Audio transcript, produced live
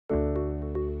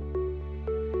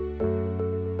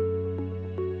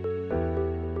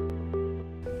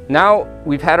Now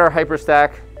we've had our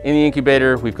HYPERStack in the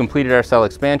incubator, we've completed our cell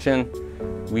expansion.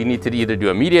 We need to either do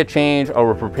a media change or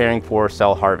we're preparing for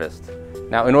cell harvest.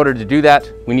 Now in order to do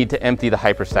that, we need to empty the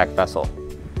HYPERStack vessel.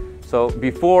 So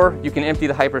before you can empty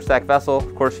the HYPERStack vessel,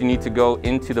 of course you need to go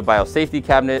into the biosafety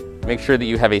cabinet, make sure that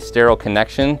you have a sterile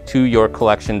connection to your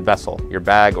collection vessel, your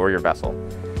bag or your vessel.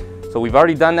 So we've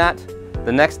already done that.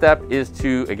 The next step is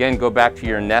to, again, go back to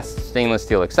your Nest stainless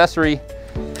steel accessory.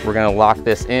 We're gonna lock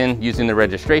this in using the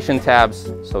registration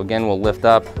tabs. So again, we'll lift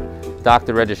up, dock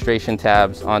the registration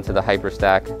tabs onto the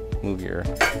HYPERStack, move your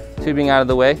tubing out of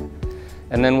the way,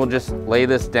 and then we'll just lay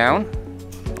this down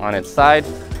on its side.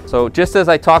 So just as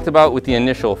I talked about with the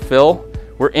initial fill,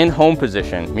 we're in home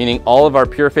position, meaning all of our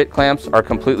PureFit clamps are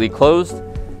completely closed,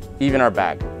 even our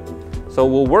bag. So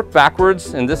we'll work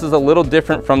backwards, and this is a little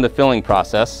different from the filling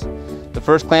process. The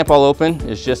first clamp I'll open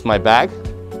is just my bag.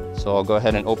 So I'll go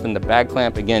ahead and open the bag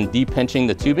clamp, again, de-pinching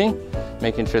the tubing,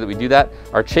 making sure that we do that.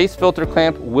 Our chase filter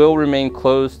clamp will remain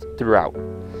closed throughout.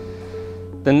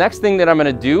 The next thing that I'm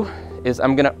gonna do is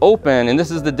I'm gonna open, and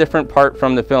this is the different part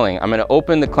from the filling, I'm gonna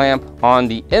open the clamp on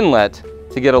the inlet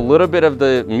to get a little bit of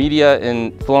the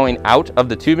media flowing out of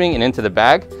the tubing and into the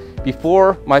bag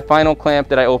before my final clamp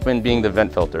that I open being the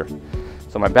vent filter.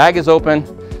 So my bag is open.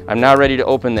 I'm now ready to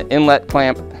open the inlet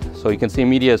clamp. So you can see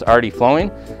media is already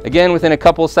flowing. Again, within a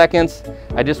couple of seconds,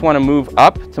 I just want to move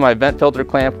up to my vent filter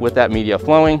clamp with that media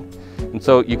flowing. And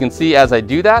so you can see as I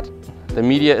do that, the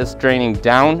media is draining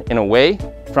down and away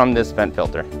from this vent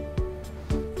filter.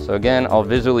 So again, I'll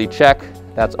visually check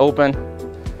that's open.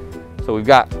 So we've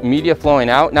got media flowing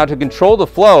out. Now to control the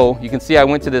flow, you can see I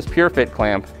went to this PureFit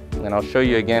clamp, and I'll show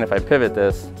you again if I pivot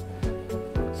this.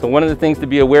 So one of the things to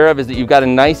be aware of is that you've got a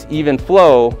nice even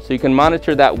flow, so you can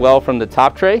monitor that well from the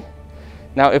top tray.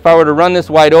 Now if I were to run this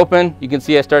wide open, you can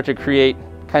see I start to create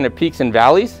kind of peaks and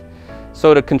valleys.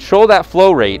 So to control that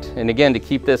flow rate, and again to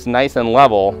keep this nice and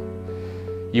level,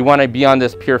 you want to be on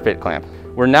this PureFit clamp.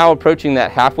 We're now approaching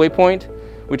that halfway point,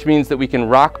 which means that we can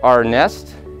rock our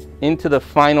nest into the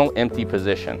final empty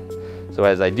position. So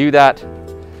as I do that,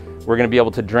 we're going to be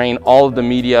able to drain all of the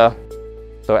media.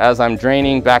 So as I'm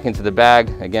draining back into the bag,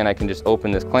 again, I can just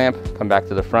open this clamp, come back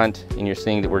to the front, and you're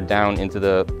seeing that we're down into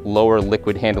the lower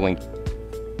liquid handling.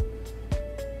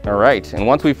 All right, and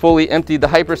once we fully emptied the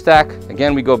HYPERStack,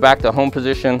 again, we go back to home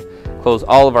position, close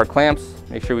all of our clamps,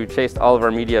 make sure we've chased all of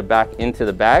our media back into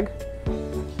the bag.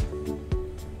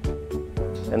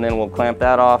 And then we'll clamp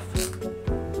that off.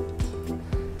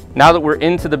 Now that we're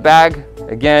into the bag,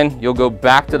 again, you'll go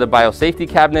back to the biosafety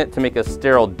cabinet to make a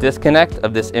sterile disconnect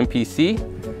of this MPC,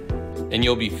 and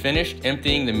you'll be finished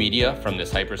emptying the media from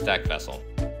this HYPERStack vessel.